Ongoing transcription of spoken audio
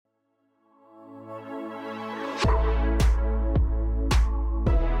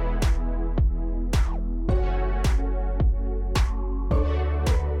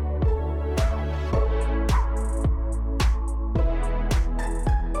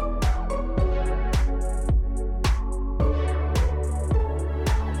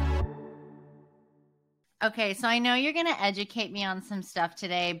Okay, so I know you're going to educate me on some stuff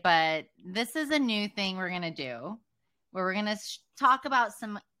today, but this is a new thing we're going to do where we're going to talk about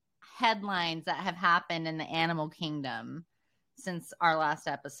some headlines that have happened in the animal kingdom since our last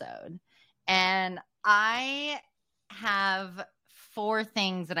episode. And I have 4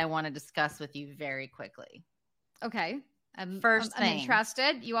 things that I want to discuss with you very quickly. Okay. I'm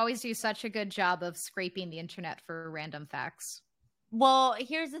interested. You always do such a good job of scraping the internet for random facts. Well,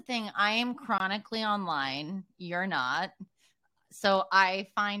 here's the thing. I am chronically online. You're not. So I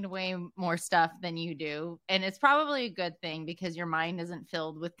find way more stuff than you do. And it's probably a good thing because your mind isn't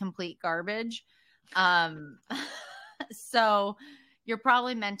filled with complete garbage. So you're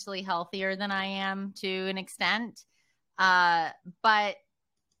probably mentally healthier than I am to an extent. But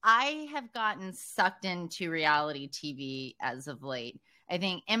I have gotten sucked into reality TV as of late. I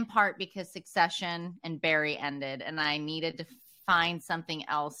think in part because Succession and Barry ended and I needed to find something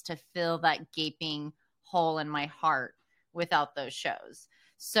else to fill that gaping hole in my heart without those shows.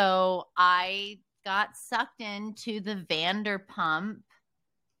 So I got sucked into the Vanderpump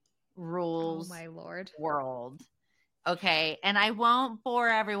Rules world. Okay. And I won't bore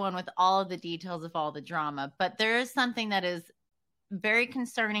everyone with all of the details of all the drama, but there is something that is very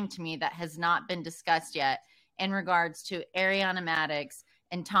concerning to me that has not been discussed yet in regards to Ariana Madix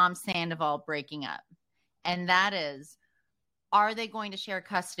and Tom Sandoval breaking up. And that is, are they going to share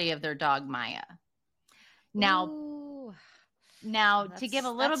custody of their dog, Maya? Now, to give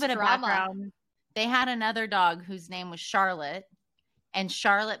a little bit of background, they had another dog whose name was Charlotte, and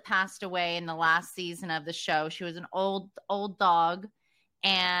Charlotte passed away in the last season of the show. She was an old dog,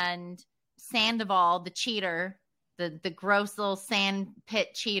 and Sandoval, the cheater, the gross little sand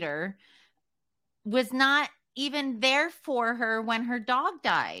pit cheater, was not even there for her when her dog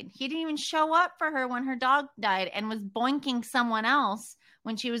died. He didn't even show up for her when her dog died and was boinking someone else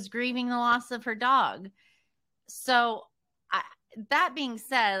when she was grieving the loss of her dog. So that being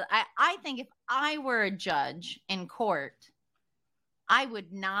said, I think if I were a judge in court, I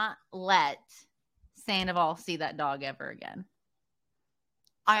would not let Sandoval see that dog ever again.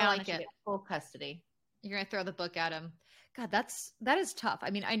 I like it. Full custody. You're going to throw the book at him. God, that is tough. I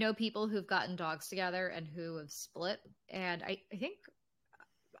mean, I know people who've gotten dogs together and who have split. And I think,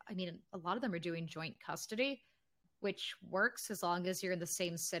 a lot of them are doing joint custody, which works as long as you're in the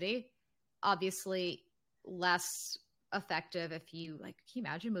same city. Obviously, less effective if you, can you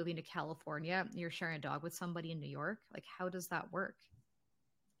imagine moving to California? You're sharing a dog with somebody in New York. How does that work?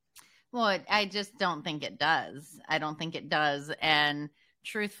 Well, I just don't think it does. I don't think it does. And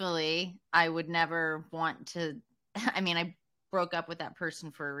truthfully, I would never want to. I broke up with that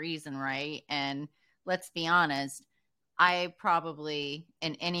person for a reason, right? And let's be honest, I probably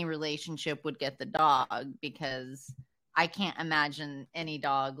in any relationship would get the dog because I can't imagine any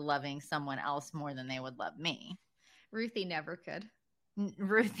dog loving someone else more than they would love me. Ruthie never could.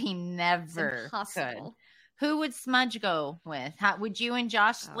 Ruthie never could. Who would Smudge go with? Would you and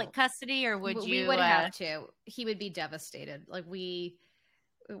Josh split custody, or would you? We would have to. He would be devastated. We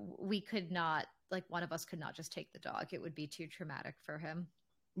could not. One of us could not just take the dog. It would be too traumatic for him.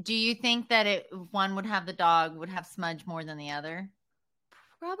 Do you think that one would have the dog would have Smudge more than the other?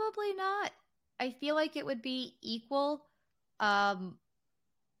 Probably not. I feel like it would be equal.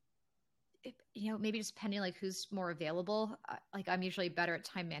 Maybe just depending who's more available. I'm usually better at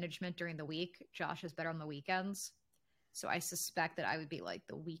time management during the week. Josh is better on the weekends. So I suspect that I would be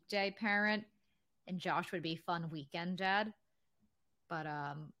the weekday parent and Josh would be fun weekend dad. But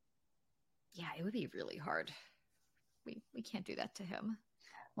yeah, it would be really hard. We can't do that to him.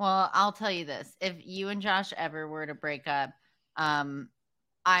 Well, I'll tell you this. If you and Josh ever were to break up, I'm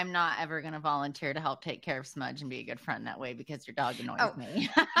not ever going to volunteer to help take care of Smudge and be a good friend that way because your dog annoys me.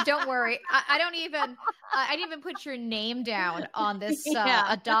 Don't worry. I didn't even put your name down on this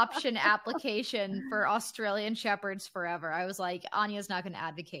adoption application for Australian Shepherds Forever. I was like, Anya's not going to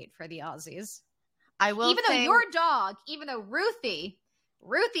advocate for the Aussies. I will though your dog, even though Ruthie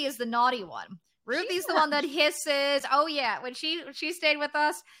is the naughty one. Ruthie's the one that hisses. Oh yeah. When she stayed with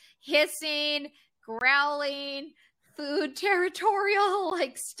us, hissing, growling, food territorial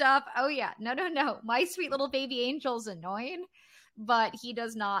stuff. Oh yeah. No. My sweet little baby angel's annoying, but he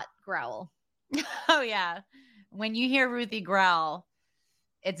does not growl. Oh yeah. When you hear Ruthie growl,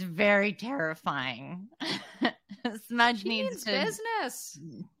 it's very terrifying. Smudge needs business.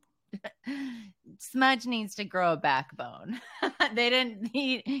 Smudge needs to grow a backbone.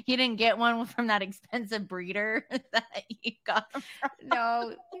 He didn't get one from that expensive breeder that you got him from.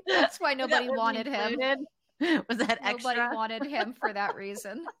 No, that's why nobody wanted him. Was that extra? Nobody wanted him for that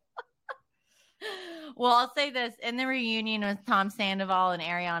reason. Well, I'll say this. In the reunion with Tom Sandoval and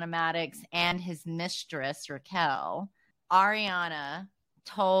Ariana Madix and his mistress, Raquel, Ariana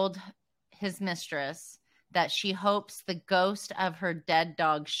told his mistress that she hopes the ghost of her dead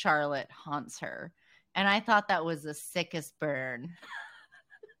dog, Charlotte, haunts her. And I thought that was the sickest burn.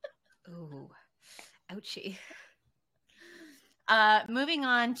 Ooh, ouchie. Moving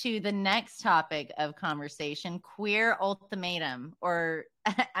on to the next topic of conversation, Queer Ultimatum, or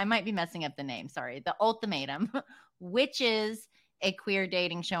I might be messing up the name, sorry, The Ultimatum, which is a queer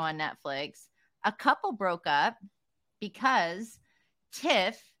dating show on Netflix. A couple broke up because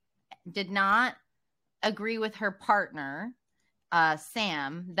Tiff did not agree with her partner,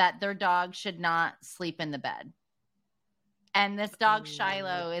 Sam, that their dog should not sleep in the bed. And this dog,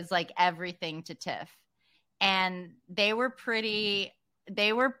 Shiloh, is like everything to Tiff. And they were pretty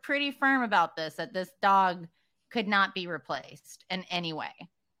firm about this, that this dog could not be replaced in any way.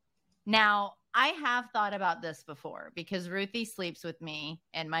 Now, I have thought about this before because Ruthie sleeps with me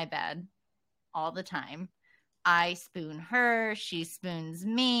in my bed all the time. I spoon her, she spoons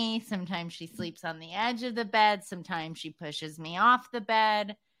me. Sometimes she sleeps on the edge of the bed. Sometimes she pushes me off the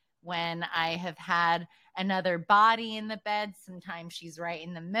bed. When I have had another body in the bed, sometimes she's right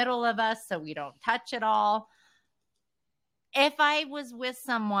in the middle of us, so we don't touch at all. If I was with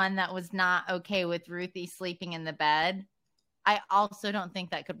someone that was not okay with Ruthie sleeping in the bed, I also don't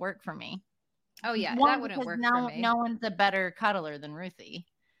think that could work for me. Oh yeah, that wouldn't work for me. No one's a better cuddler than Ruthie.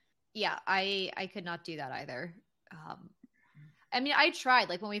 Yeah, I could not do that either. I mean, I tried.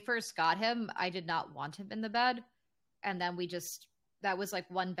 Like when we first got him, I did not want him in the bed, and then that was like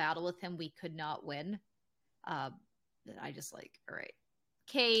one battle with him we could not win. I just like, all right,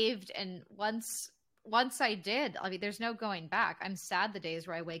 caved, and once I did, I mean, there's no going back. I'm sad the days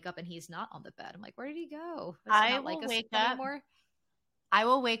where I wake up and he's not on the bed. I'm like, where did he go? I will wake up anymore. I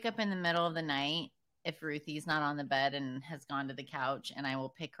will wake up in the middle of the night if Ruthie's not on the bed and has gone to the couch, and I will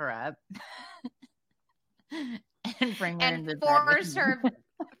pick her up and bring her into bed.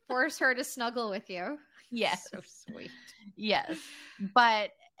 Force her to snuggle with you. Yes. So sweet. Yes.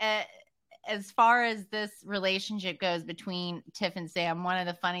 But as far as this relationship goes between Tiff and Sam, one of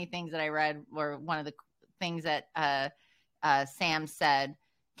the funny things that I read, or one of the things that Sam said,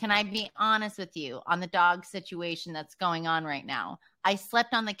 can I be honest with you on the dog situation that's going on right now? I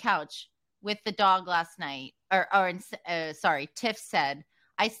slept on the couch with the dog last night, Tiff said,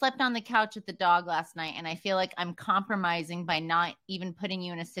 I slept on the couch with the dog last night, and I feel like I'm compromising by not even putting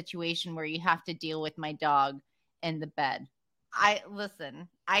you in a situation where you have to deal with my dog in the bed.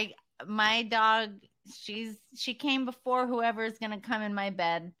 My dog, she came before whoever's going to come in my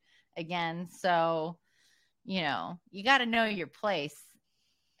bed again. So, you got to know your place.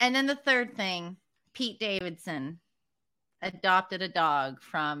 And then the third thing, Pete Davidson adopted a dog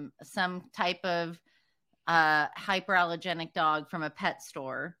from some type of hyperallergenic dog from a pet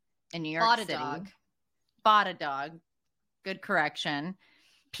store in New York City. Bought a dog. Good correction.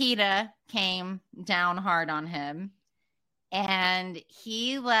 PETA came down hard on him, and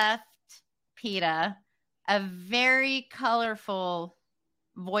he left PETA a very colorful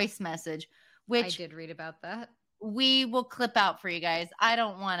voice message, which I did read about that. We will clip out for you guys. I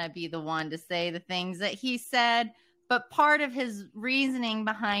don't want to be the one to say the things that he said, but part of his reasoning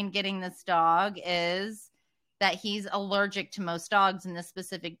behind getting this dog is that he's allergic to most dogs, and the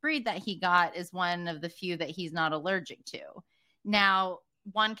specific breed that he got is one of the few that he's not allergic to. Now,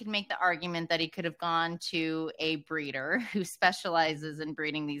 one could make the argument that he could have gone to a breeder who specializes in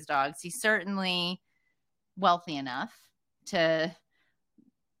breeding these dogs. He's certainly wealthy enough to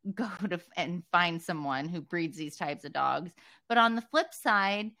go to and find someone who breeds these types of dogs. But on the flip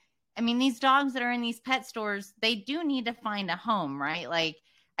side, I mean, these dogs that are in these pet stores, they do need to find a home, right? Like,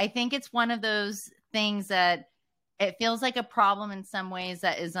 I think it's one of those things that it feels like a problem in some ways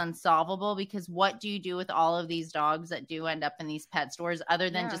that is unsolvable, because what do you do with all of these dogs that do end up in these pet stores other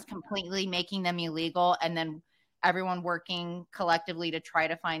than just completely making them illegal and then everyone working collectively to try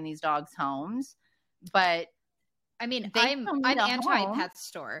to find these dogs homes? But I mean, I'm anti-pet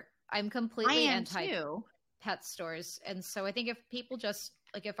store. I'm completely anti-pet stores. And so I think if people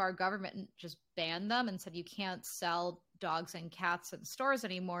if our government just banned them and said you can't sell dogs and cats in stores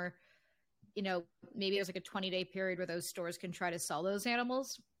anymore, maybe there's like a 20-day period where those stores can try to sell those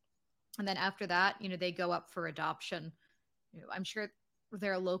animals. And then after that, they go up for adoption. I'm sure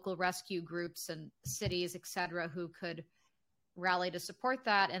there are local rescue groups and cities, et cetera, who could rally to support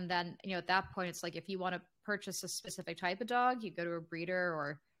that. And then, at that point, it's like, if you want to purchase a specific type of dog, you go to a breeder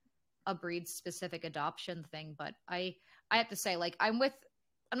or a breed specific adoption thing. But I have to say, like, I'm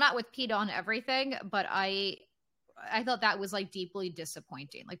not with PETA on everything, but I I thought that was like deeply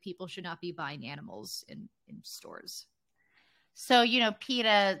disappointing. Like people should not be buying animals in stores. So,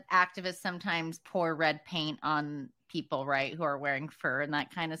 PETA activists sometimes pour red paint on people, right, who are wearing fur and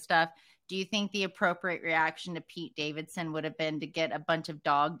that kind of stuff. Do you think the appropriate reaction to Pete Davidson would have been to get a bunch of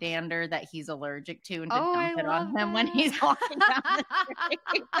dog dander that he's allergic to and to dump it on him when he's walking down the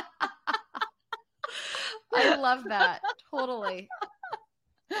street? I love that. Totally.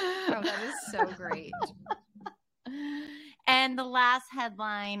 Oh, that is so great. And the last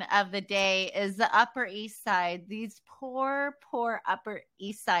headline of the day is the Upper East Side. These poor Upper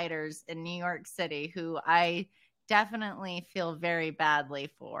East Siders in New York City, who I definitely feel very badly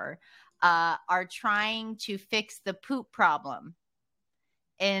for, are trying to fix the poop problem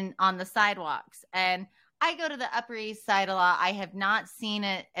on the sidewalks. And I go to the Upper East Side a lot. I have not seen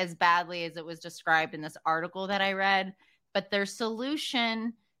it as badly as it was described in this article that I read, but their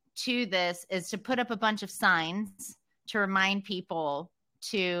solution to this is to put up a bunch of signs to remind people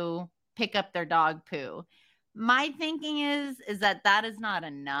to pick up their dog poo. My thinking is that is not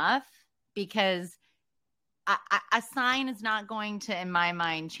enough, because a sign is not going to, in my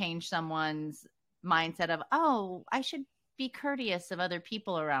mind, change someone's mindset of, oh, I should be courteous of other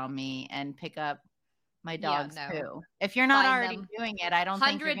people around me and pick up my dog's poo. If you're not already doing it, I don't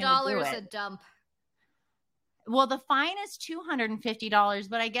think you're going to do it. $100 a dump. Well, the fine is $250,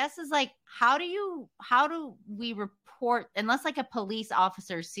 but I guess is like, how do we report, unless like a police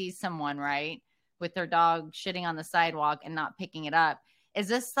officer sees someone, right, with their dog shitting on the sidewalk and not picking it up? Is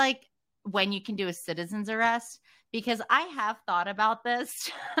this like when you can do a citizen's arrest? Because I have thought about this.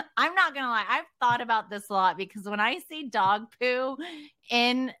 I'm not going to lie. I've thought about this a lot, because when I see dog poo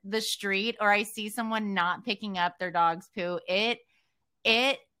in the street, or I see someone not picking up their dog's poo, it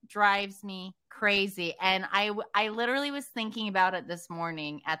drives me crazy. And I literally was thinking about it this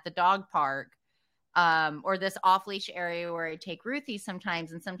morning at the dog park, or this off leash area where I take Ruthie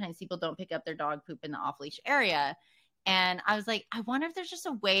sometimes, and sometimes people don't pick up their dog poop in the off leash area. And I was like, I wonder if there's just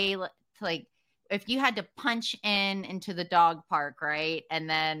a way to, like, if you had to punch into the dog park, right? And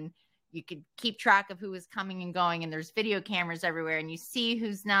then you could keep track of who is coming and going, and there's video cameras everywhere, and you see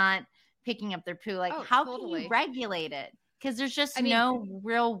who's not picking up their poo. Like, how can you regulate it? Because there's just no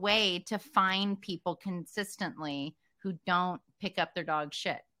real way to find people consistently who don't pick up their dog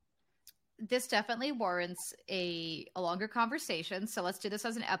shit. This definitely warrants a longer conversation. So let's do this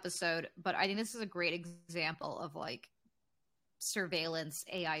as an episode. But I think this is a great example of like surveillance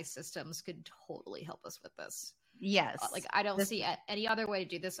AI systems could totally help us with this. Yes. Like I don't see any other way to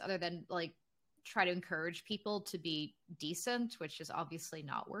do this other than like try to encourage people to be decent, which is obviously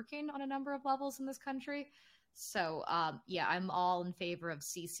not working on a number of levels in this country. So, yeah, I'm all in favor of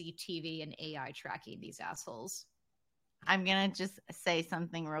CCTV and AI tracking these assholes. I'm going to just say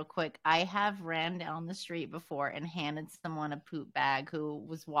something real quick. I have ran down the street before and handed someone a poop bag who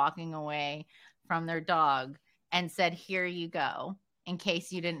was walking away from their dog and said, here you go, in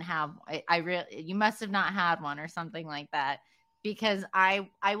case you didn't have, you must have not had one or something like that, because I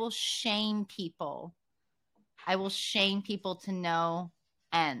will shame people. I will shame people to no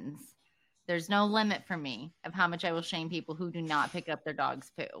ends. There's no limit for me of how much I will shame people who do not pick up their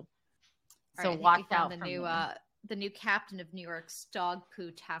dog's poo. So right, watch out for the new captain of New York's dog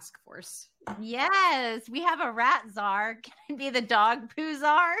poo task force. Yes, we have a rat czar. Can I be the dog poo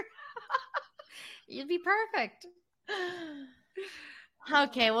czar? You'd be perfect.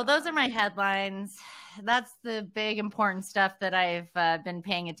 Okay, well, those are my headlines. That's the big important stuff that I've been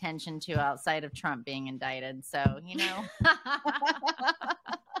paying attention to outside of Trump being indicted. So,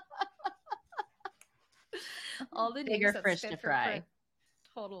 all the bigger fish to fry.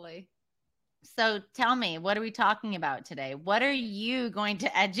 Totally. So tell me, what are we talking about today? What are you going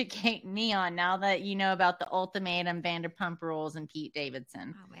to educate me on now that you know about the ultimatum, Vanderpump Rules, and Pete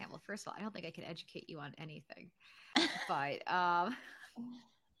Davidson? Oh man, well, first of all, I don't think I can educate you on anything. But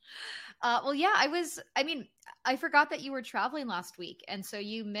well, yeah, I forgot that you were traveling last week, and so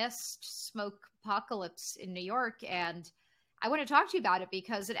you missed Smoke Apocalypse in New York, and I want to talk to you about it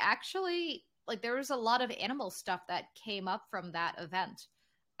because it actually, like, there was a lot of animal stuff that came up from that event.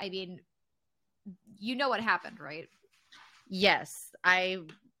 I mean, you know what happened, right? Yes.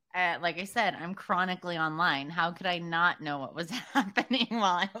 Like I said, I'm chronically online. How could I not know what was happening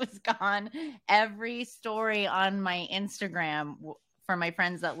while I was gone? Every story on my Instagram for my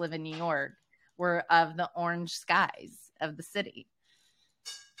friends that live in New York were of the orange skies of the city.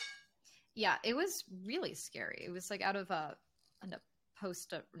 Yeah, it was really scary. It was like out of like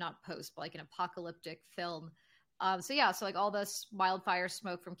an apocalyptic film. So like all this wildfire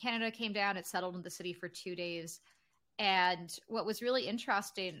smoke from Canada came down. It settled in the city for 2 days. And what was really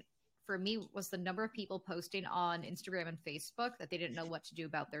interesting for me was the number of people posting on Instagram and Facebook that they didn't know what to do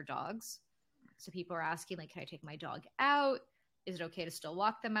about their dogs. So people are asking, like, can I take my dog out? Is it okay to still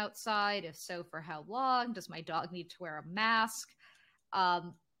walk them outside? If so, for how long? Does my dog need to wear a mask?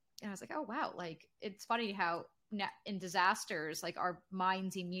 And I was like, oh, wow. Like, it's funny how in disasters, like, our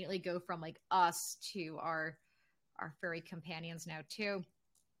minds immediately go from, like, us to our furry companions now, too.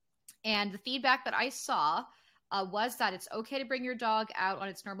 And the feedback that I saw was that it's okay to bring your dog out on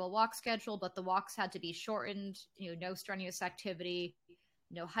its normal walk schedule, but the walks had to be shortened, no strenuous activity,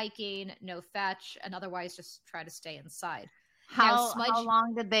 no hiking, no fetch, and otherwise just try to stay inside. How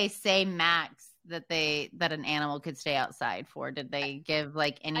long did they say max that an animal could stay outside for? Did they give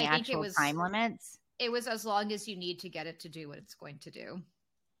like any actual time limits? It was as long as you need to get it to do what it's going to do.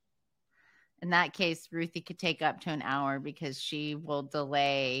 In that case, Ruthie could take up to an hour because she will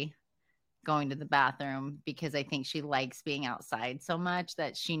delay going to the bathroom because I think she likes being outside so much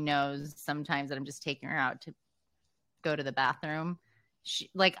that she knows sometimes that I'm just taking her out to go to the bathroom.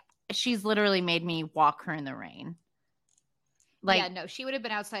 She's literally made me walk her in the rain. Like, yeah, no, she would have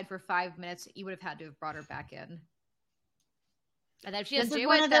been outside for 5 minutes. You would have had to have brought her back in. And then if she doesn't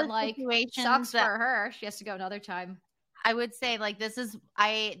do it, then like sucks for her. She has to go another time. I would say like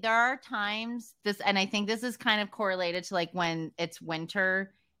there are times and I think this is kind of correlated to like when it's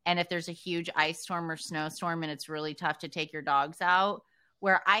winter and if there's a huge ice storm or snowstorm and it's really tough to take your dogs out,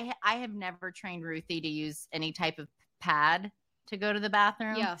 where I have never trained Ruthie to use any type of pad to go to the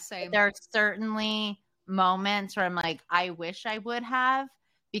bathroom. Yeah, same. But there are certainly moments where I'm like, I wish I would have,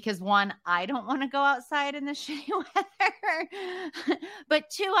 because one, I don't want to go outside in the shitty weather, but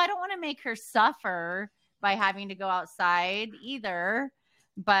two, I don't want to make her suffer by having to go outside either.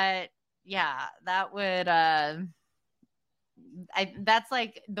 But yeah, that would that's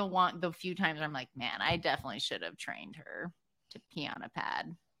like the few times where I'm like, man, I definitely should have trained her to pee on a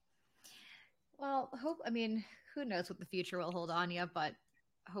pad. Well, who knows what the future will hold, Anya, but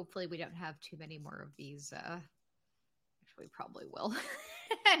hopefully we don't have too many more of these. Which we probably will.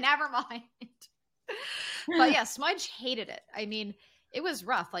 Never mind. But yeah, Smudge hated it. I mean, it was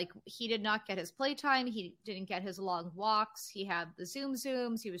rough. Like, he did not get his playtime. He didn't get his long walks. He had the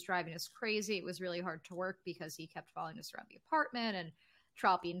zooms. He was driving us crazy. It was really hard to work because he kept following us around the apartment and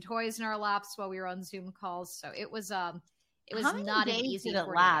dropping toys in our laps while we were on Zoom calls. So it was not an easy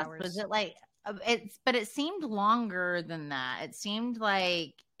 48 hours. Was it like but it seemed longer than that. It seemed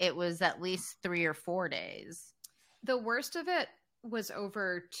like it was at least 3 or 4 days. The worst of it was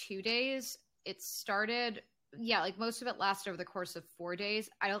over 2 days. It started, like most of it lasted over the course of 4 days.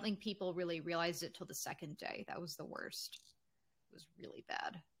 I don't think people really realized it till the second day. That was the worst. It was really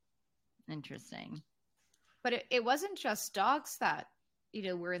bad. Interesting. But it wasn't just dogs that,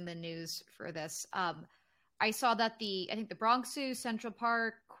 were in the news for this. I saw that I think the Bronx Zoo, Central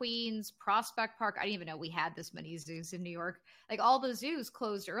Park, Queens, Prospect Park, I didn't even know we had this many zoos in New York. Like, all the zoos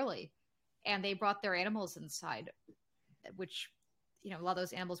closed early and they brought their animals inside, which, a lot of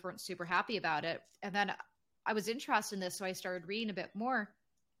those animals weren't super happy about it. And then I was interested in this, so I started reading a bit more.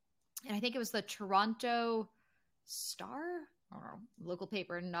 And I think it was the Toronto Star, or local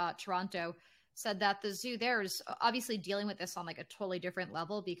paper in Toronto, said that the zoo there is obviously dealing with this on like a totally different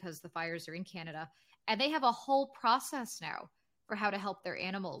level because the fires are in Canada. And they have a whole process now for how to help their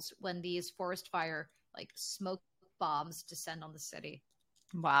animals when these forest fire, like, smoke bombs descend on the city.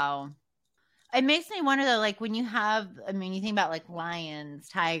 Wow. It makes me wonder though, like when you think about like lions,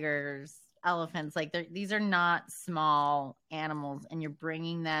 tigers, elephants, like these are not small animals and you're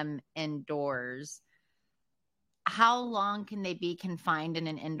bringing them indoors. How long can they be confined in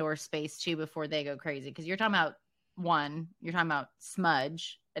an indoor space too before they go crazy? Because you're talking about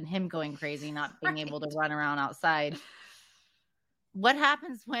Smudge and him going crazy, not being able to run around outside. What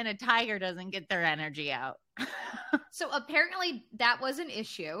happens when a tiger doesn't get their energy out? So apparently that was an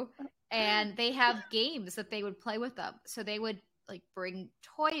issue, and they have games that they would play with them. So they would like bring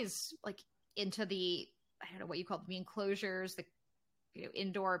toys like into the, I don't know what you call them, the enclosures, the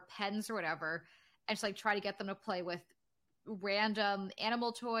indoor pens or whatever, and just like try to get them to play with random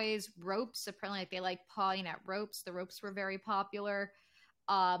animal toys, ropes. Apparently, like, they like pawing at ropes. The ropes were very popular.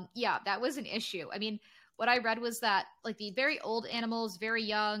 That was an issue. I mean, what I read was that like the very old animals, very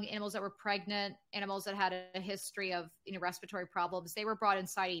young animals that were pregnant, animals that had a history of respiratory problems, they were brought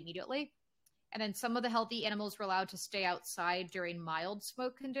inside immediately. And then some of the healthy animals were allowed to stay outside during mild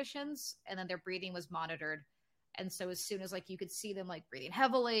smoke conditions, and then their breathing was monitored. And so as soon as like you could see them like breathing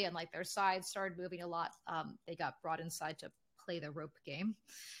heavily and like their sides started moving a lot, they got brought inside to play the rope game,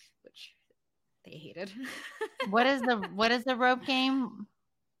 which they hated. What is the rope game?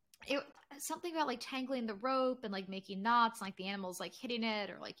 something about like tangling the rope and like making knots, and, like the animals like hitting it,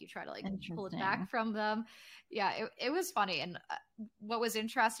 or like you try to like pull it back from them. Yeah, it was funny. And what was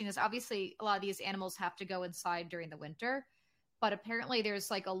interesting is obviously a lot of these animals have to go inside during the winter, but apparently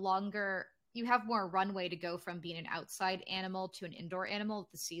there's like a longer, you have more runway to go from being an outside animal to an indoor animal of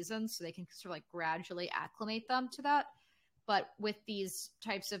the season, so they can sort of like gradually acclimate them to that. But with these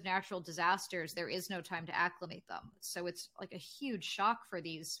types of natural disasters, there is no time to acclimate them. So it's like a huge shock for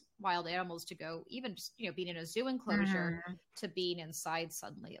these wild animals to go, even just, being in a zoo enclosure to being inside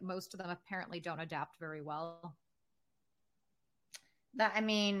suddenly. Most of them apparently don't adapt very well. I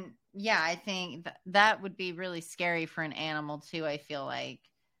mean, yeah, I think that would be really scary for an animal too. I feel like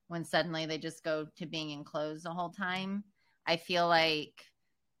when suddenly they just go to being enclosed the whole time. I feel like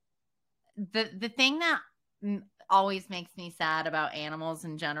the thing that always makes me sad about animals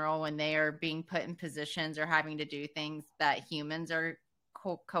in general when they are being put in positions or having to do things that humans are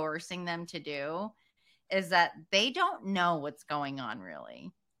coercing them to do is that they don't know what's going on,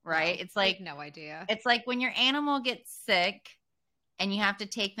 really, right? No, It's like no idea. It's like when your animal gets sick and you have to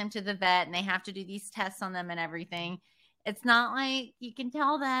take them to the vet and they have to do these tests on them and everything. It's not like you can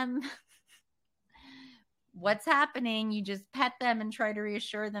tell them what's happening. You just pet them and try to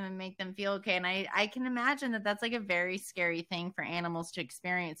reassure them and make them feel okay. And I can imagine that that's like a very scary thing for animals to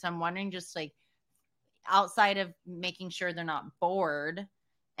experience. So I'm wondering, just like outside of making sure they're not bored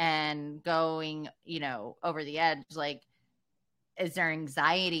and going, over the edge, like, is there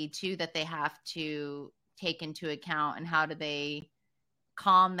anxiety too that they have to take into account, and how do they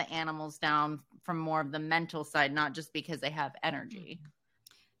calm the animals down from more of the mental side, not just because they have energy?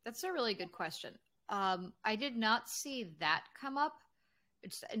 That's a really good question. I did not see that come up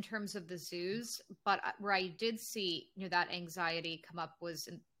in terms of the zoos, but where I did see, that anxiety come up was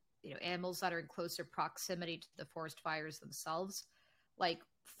in, animals that are in closer proximity to the forest fires themselves. Like,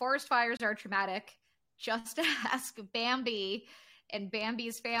 forest fires are traumatic. Just ask Bambi and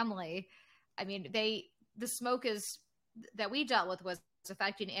Bambi's family. I mean, the smoke that we dealt with was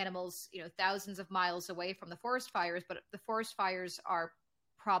affecting animals, thousands of miles away from the forest fires, but the forest fires are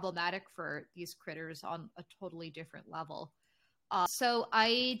problematic for these critters on a totally different level. So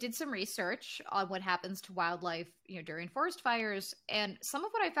I did some research on what happens to wildlife, during forest fires, and some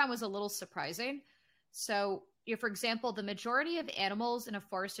of what I found was a little surprising. So, for example, the majority of animals in a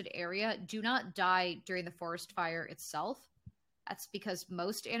forested area do not die during the forest fire itself. That's because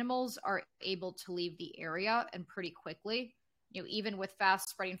most animals are able to leave the area, and pretty quickly. Even with fast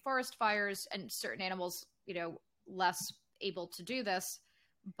spreading forest fires, and certain animals, less able to do this.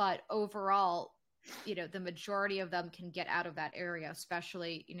 But overall, the majority of them can get out of that area,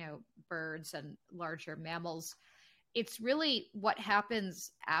 especially, birds and larger mammals. It's really what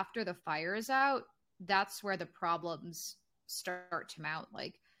happens after the fire is out. That's where the problems start to mount.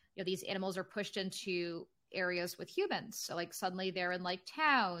 Like, these animals are pushed into areas with humans. So like suddenly they're in like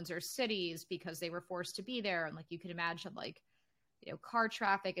towns or cities because they were forced to be there. And like, you can imagine like, car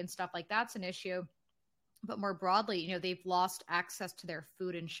traffic and stuff like that's an issue. But more broadly, they've lost access to their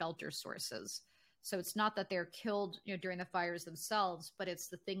food and shelter sources. So it's not that they're killed, during the fires themselves, but it's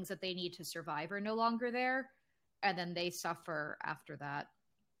the things that they need to survive are no longer there. And then they suffer after that.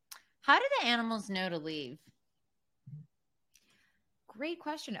 How do the animals know to leave? Great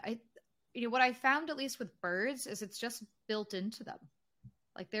question. What I found, at least with birds, is it's just built into them.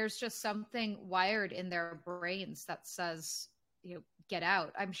 Like, there's just something wired in their brains that says, get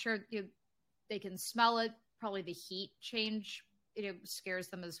out. I'm sure they can smell it. Probably the heat change, scares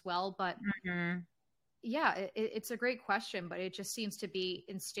them as well. But yeah, it's a great question, but it just seems to be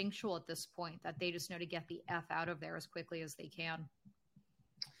instinctual at this point, that they just know to get the F out of there as quickly as they can.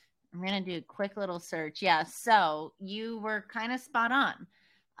 I'm going to do a quick little search. Yeah, so you were kind of spot on.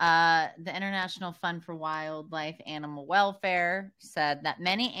 The International Fund for Wildlife Animal Welfare said that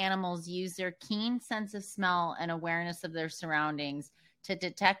many animals use their keen sense of smell and awareness of their surroundings to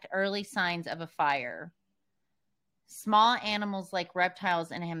detect early signs of a fire. Small animals like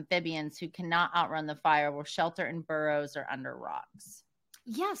reptiles and amphibians who cannot outrun the fire will shelter in burrows or under rocks.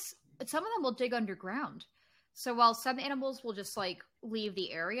 Yes, some of them will dig underground. So while some animals will just like leave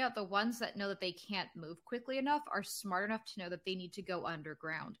the area, the ones that know that they can't move quickly enough are smart enough to know that they need to go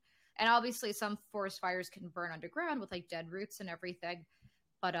underground. And obviously some forest fires can burn underground with like dead roots and everything.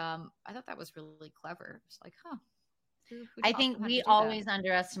 But I thought that was really clever. It's like, I think we always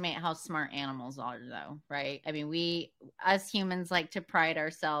underestimate how smart animals are, though, right? I mean, we as humans like to pride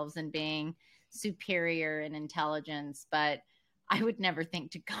ourselves in being superior in intelligence, but I would never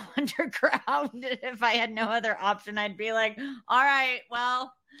think to go underground. If I had no other option, I'd be like, all right,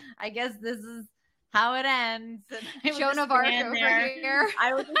 well, I guess this is how it ends. And Joan of Arc over here.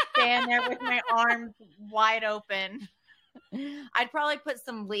 I would just stand there with my arms wide open. I'd probably put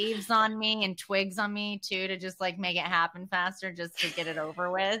some leaves on me and twigs on me too to just like make it happen faster, just to get it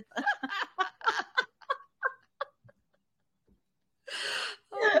over with.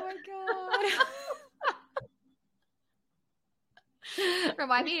 Oh my god.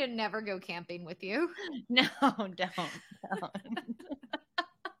 Remind me to never go camping with you. No, don't.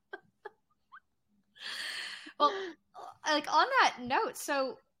 Well, like on that note,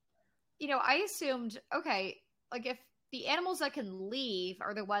 so, I assumed, okay, like if the animals that can leave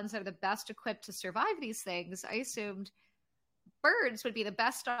are the ones that are the best equipped to survive these things, I assumed birds would be the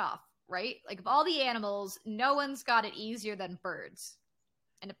best off, right? Like of all the animals, no one's got it easier than birds.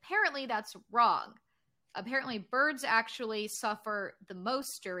 And apparently that's wrong. Apparently birds actually suffer the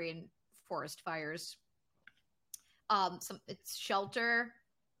most during forest fires. It's shelter,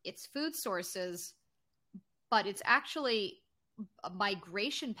 it's food sources, but it's actually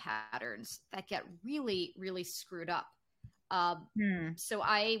migration patterns that get really, really screwed up. So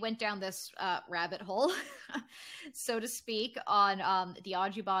I went down this rabbit hole, so to speak, on the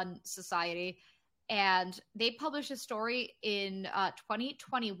Audubon Society, and they published a story in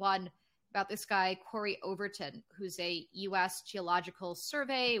 2021 about this guy, Corey Overton, who's a U.S. Geological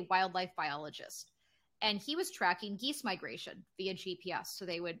Survey wildlife biologist. And he was tracking geese migration via GPS. So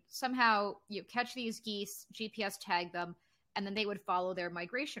they would somehow catch these geese, GPS tag them, and then they would follow their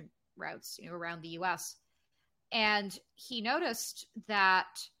migration routes around the U.S. And he noticed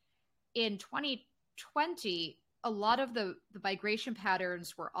that in 2020, a lot of the migration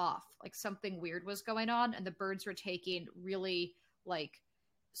patterns were off. Like something weird was going on, and the birds were taking really like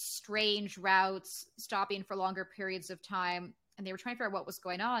strange routes, stopping for longer periods of time. And they were trying to figure out what was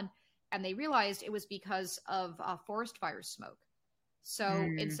going on. And they realized it was because of forest fire smoke. So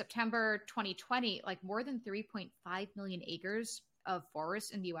in September 2020, like more than 3.5 million acres of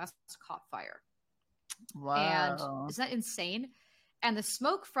forest in the U.S. caught fire. Wow. And isn't that insane? And the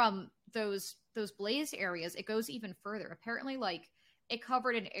smoke from those blaze areas, it goes even further. Apparently, like it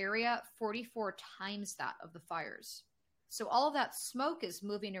covered an area 44 times that of the fires. So all of that smoke is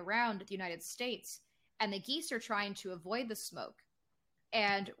moving around the United States, and the geese are trying to avoid the smoke.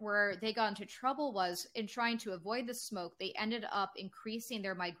 And where they got into trouble was in trying to avoid the smoke, they ended up increasing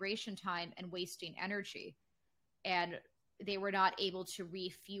their migration time and wasting energy. And they were not able to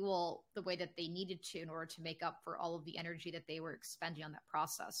refuel the way that they needed to in order to make up for all of the energy that they were expending on that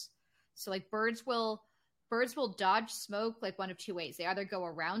process. So like birds will dodge smoke like one of two ways. They either go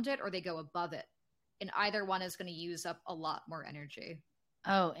around it or they go above it. And either one is going to use up a lot more energy.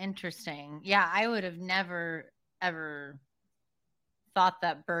 Oh, interesting. Yeah, I would have never, ever thought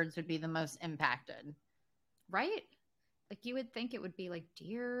that birds would be the most impacted. Right? Like you would think it would be like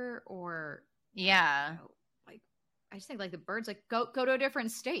deer or... Yeah. Like I just think like the birds like go to a different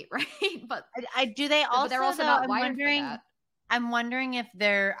state, right? But do they also... But they're also not wired for that. I'm wondering if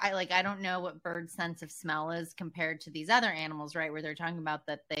I don't know what birds' sense of smell is compared to these other animals, right? Where they're talking about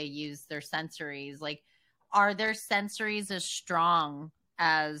that they use their sensories. Like, are their sensories as strong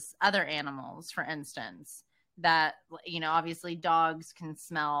as other animals, for instance? That, obviously dogs can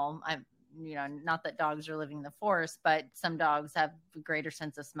smell. Not that dogs are living in the forest, but some dogs have a greater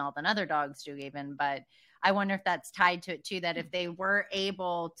sense of smell than other dogs do even. But I wonder if that's tied to it too, that if they were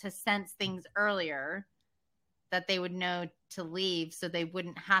able to sense things earlier, that they would know to leave so they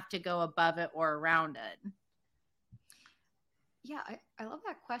wouldn't have to go above it or around it. Yeah, I love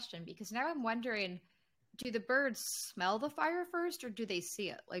that question because now I'm wondering, do the birds smell the fire first or do they see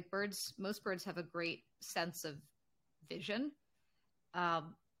it? Like most birds have a great sense of vision. But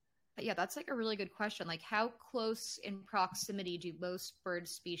yeah, that's like a really good question. Like how close in proximity do most bird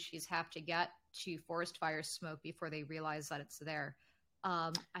species have to get to forest fire smoke before they realize that it's there?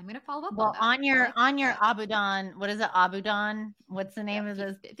 I'm going to follow up on that. On your Abudan, what is it? Abudan? What's the name of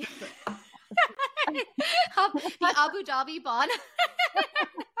this? The Abu Dhabi Bon.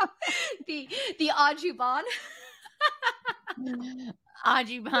 the Audubon.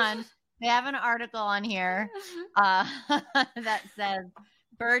 Audubon. They have an article on here that says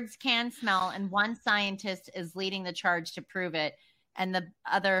birds can smell, and one scientist is leading the charge to prove it. And the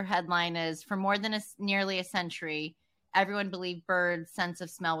other headline is, for more than nearly a century, everyone believed birds' sense of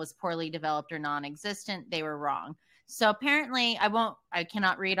smell was poorly developed or non-existent. They were wrong. So apparently, I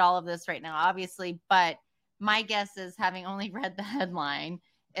cannot read all of this right now, obviously, but my guess is, having only read the headline,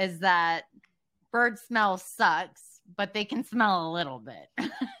 is that bird smell sucks, but they can smell a little bit.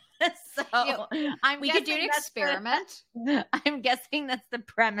 So we could do an experiment. I'm guessing that's the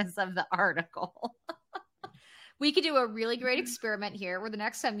premise of the article. We could do a really great experiment here where the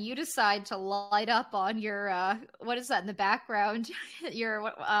next time you decide to light up on your, what is that in the background?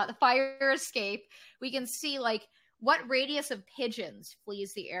 Your the fire escape, we can see like what radius of pigeons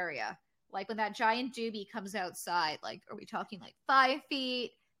flees the area. Like when that giant doobie comes outside, like, are we talking like 5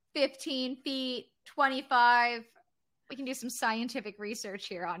 feet, 15 feet, 25? We can do some scientific research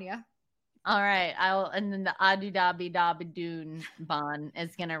here, Anya. All right, and then the Abu Dhabi Dabadun Bon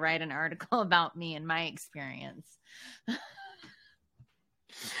is going to write an article about me and my experience. I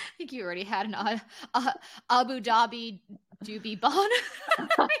think you already had an Abu Dhabi doobie Bon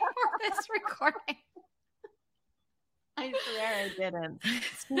before this recording. I swear I didn't.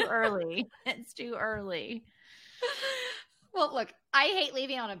 It's too early. It's too early. Well, look, I hate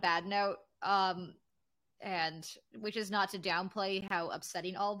leaving on a bad note, and which is not to downplay how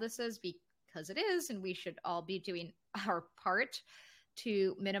upsetting all of this is, because it is, and we should all be doing our part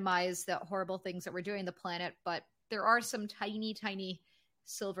to minimize the horrible things that we're doing to the planet. But there are some tiny, tiny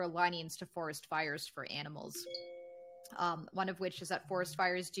silver linings to forest fires for animals. One of which is that forest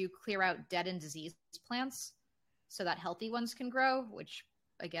fires do clear out dead and diseased plants so that healthy ones can grow, which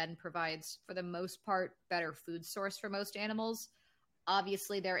again provides, for the most part, better food source for most animals.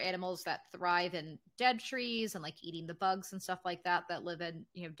 Obviously, there are animals that thrive in dead trees and like eating the bugs and stuff like that live in,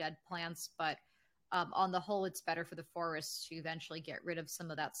 dead plants. But on the whole, it's better for the forests to eventually get rid of some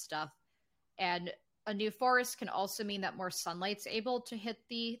of that stuff. And a new forest can also mean that more sunlight's able to hit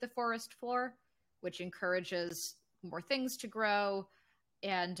the forest floor, which encourages more things to grow.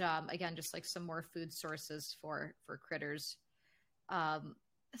 And again, just like some more food sources for critters.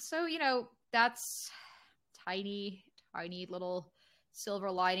 So, that's tiny, tiny little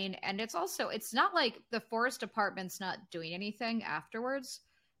silver lining. And it's not like the forest department's not doing anything afterwards.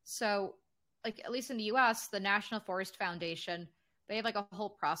 So, like, at least in the US, the National Forest Foundation, they have like a whole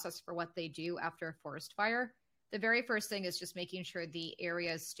process for what they do after a forest fire. The very first thing is just making sure the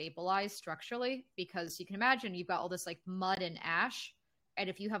area is stabilized structurally, because you can imagine you've got all this like mud and ash. And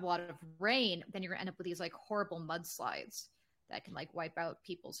if you have a lot of rain, then you're going to end up with these like horrible mudslides that can like wipe out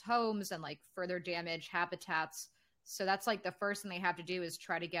people's homes and like further damage habitats. So that's like the first thing they have to do is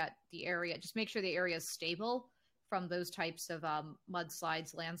try to get the area, just make sure the area is stable from those types of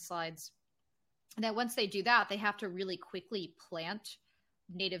mudslides, landslides. And then once they do that, they have to really quickly plant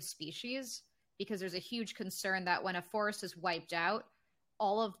native species, because there's a huge concern that when a forest is wiped out,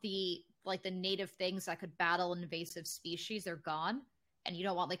 all of the like the native things that could battle invasive species are gone. And you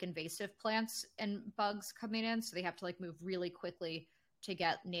don't want like invasive plants and bugs coming in. So they have to like move really quickly to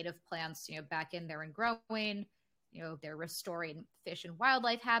get native plants, back in there and growing. They're restoring fish and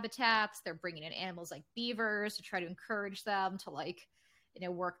wildlife habitats. They're bringing in animals like beavers to try to encourage them to like,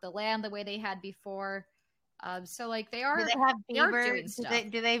 work the land the way they had before. So like they are. Do they have beavers? Doing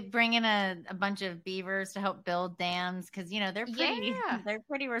stuff. Do they bring in a bunch of beavers to help build dams? Because they're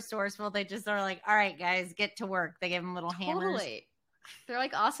pretty resourceful. They just are like, all right, guys, get to work. They give them little hammers. They're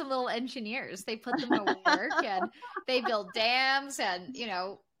like awesome little engineers. They put them to work and they build dams and,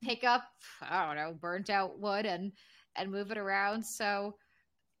 pick up, burnt out wood and move it around. So,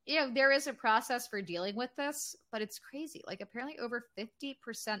 there is a process for dealing with this, but it's crazy. Like apparently over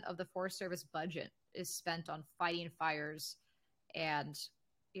 50% of the Forest Service budget is spent on fighting fires. And,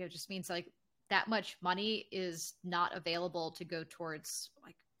 it just means like that much money is not available to go towards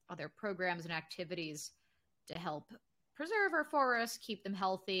like other programs and activities to help preserve our forests, keep them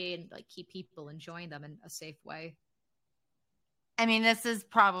healthy, and like keep people enjoying them in a safe way. I mean, this is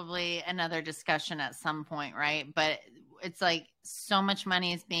probably another discussion at some point, right? But it's like so much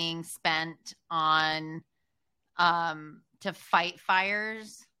money is being spent on to fight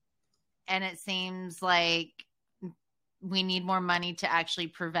fires, and it seems like we need more money to actually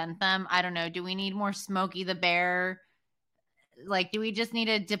prevent them. I don't know. Do we need more Smokey the Bear? Like, do we just need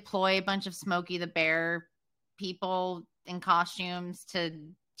to deploy a bunch of Smokey the Bear people in costumes to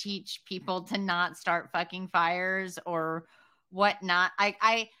teach people to not start fucking fires or whatnot?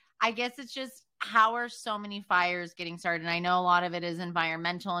 I guess it's just, how are so many fires getting started? And I know a lot of it is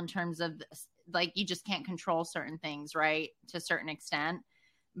environmental in terms of like, you just can't control certain things, right? To a certain extent.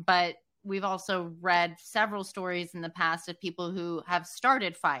 But we've also read several stories in the past of people who have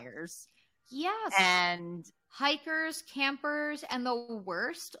started fires. Yes. And hikers, campers, and the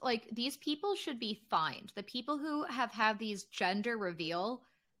worst, like these people should be fined. The people who have had these gender reveal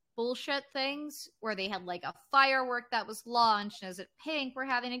bullshit things where they had like a firework that was launched. And is it pink? We're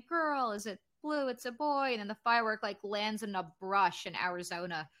having a girl. Is it blue? It's a boy. And then the firework like lands in a brush in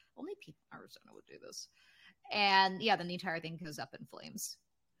Arizona. Only people in Arizona would do this. And yeah, then the entire thing goes up in flames.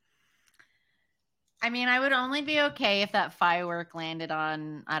 I mean, I would only be okay if that firework landed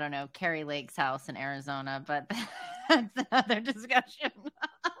on, I don't know, Carrie Lake's house in Arizona, but that's another discussion.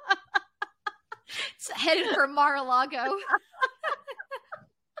 It's headed for Mar-a-Lago.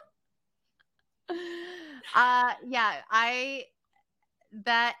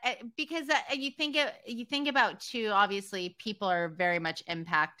 Because you think about too, obviously people are very much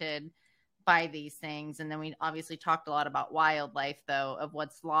impacted by these things. And then we obviously talked a lot about wildlife, though, of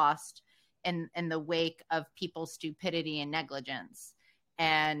what's lost in the wake of people's stupidity and negligence.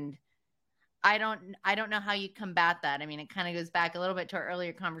 And I don't know how you combat that. I mean, it kind of goes back a little bit to our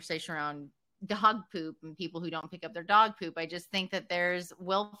earlier conversation around dog poop and people who don't pick up their dog poop. I just think that there's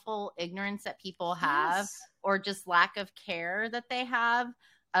willful ignorance that people have, or just lack of care that they have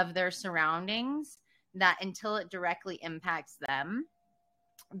of their surroundings, that until it directly impacts them,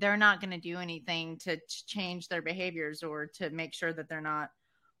 they're not going to do anything to change their behaviors or to make sure that they're not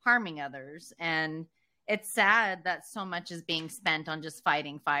harming others. And it's sad that so much is being spent on just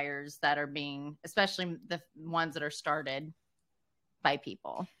fighting fires that are being, especially the ones that are started by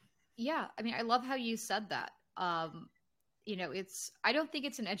people. Yeah. I mean, I love how you said that. I don't think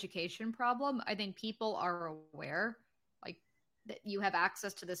it's an education problem. I think people are aware, like, that you have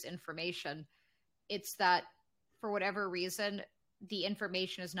access to this information. It's that for whatever reason, the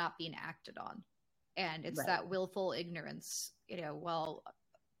information is not being acted on. And it's that willful ignorance, and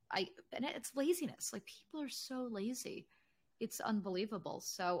it's laziness. Like, people are so lazy. It's unbelievable.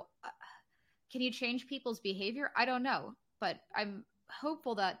 So can you change people's behavior? I don't know, but I'm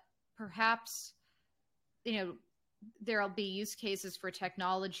hopeful that perhaps, there'll be use cases for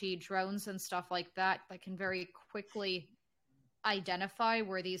technology, drones and stuff like that can very quickly identify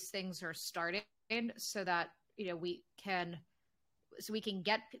where these things are starting, so that, we can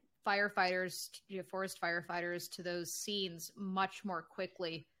get firefighters, forest firefighters to those scenes much more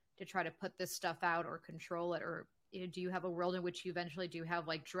quickly to try to put this stuff out or control it. Or, do you have a world in which you eventually do have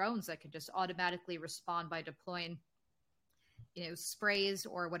like drones that can just automatically respond by deploying, sprays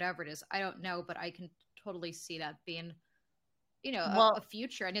or whatever it is? I don't know, but I can totally see that being, a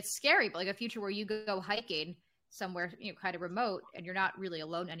future. And it's scary, but like a future where you go hiking somewhere, kind of remote, and you're not really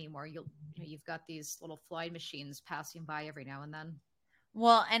alone anymore. You've got these little flying machines passing by every now and then.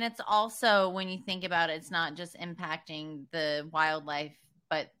 Well, and it's also, when you think about it, it's not just impacting the wildlife,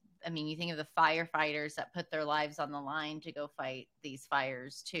 but I mean, you think of the firefighters that put their lives on the line to go fight these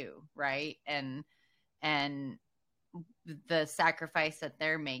fires too, right? And the sacrifice that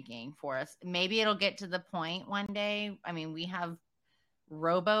they're making for us. Maybe it'll get to the point one day. I mean, we have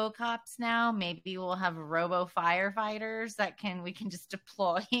robo cops now. Maybe we'll have robo firefighters we can just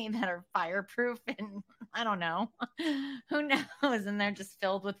deploy that are fireproof, and I don't know. Who knows? And they're just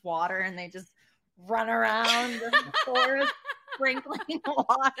filled with water and they just run around the forest sprinkling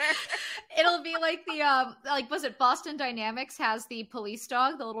water. It'll be like the was it Boston Dynamics has the police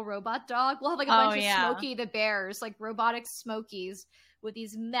dog, the little robot dog? We'll have like a bunch of Smokey the Bears, like robotic Smokies with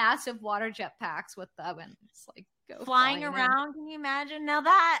these massive water jet packs with them, and it's like flying around. Can you imagine? Now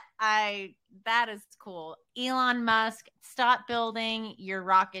that is cool. Elon Musk, stop building your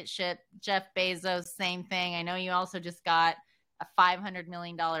rocket ship. Jeff Bezos, same thing. I know you also just got a $500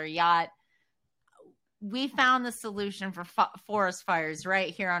 million yacht. We found the solution for forest fires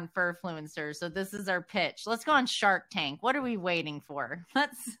right here on Furfluencers. So this is our pitch. Let's go on Shark Tank. What are we waiting for?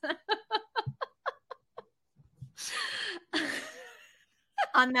 Let's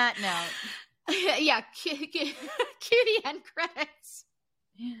on that note. Yeah, cue the end credits.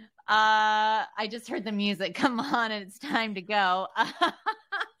 I just heard the music come on and it's time to go.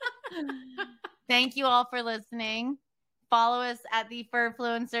 Thank you all for listening. Follow us at The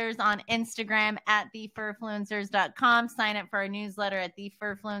Furfluencers on Instagram at thefurfluencers.com. Sign up for our newsletter at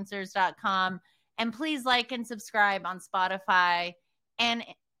thefurfluencers.com. And please like and subscribe on Spotify and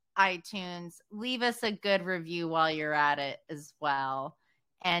iTunes. Leave us a good review while you're at it as well.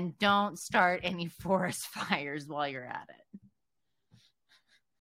 And don't start any forest fires while you're at it.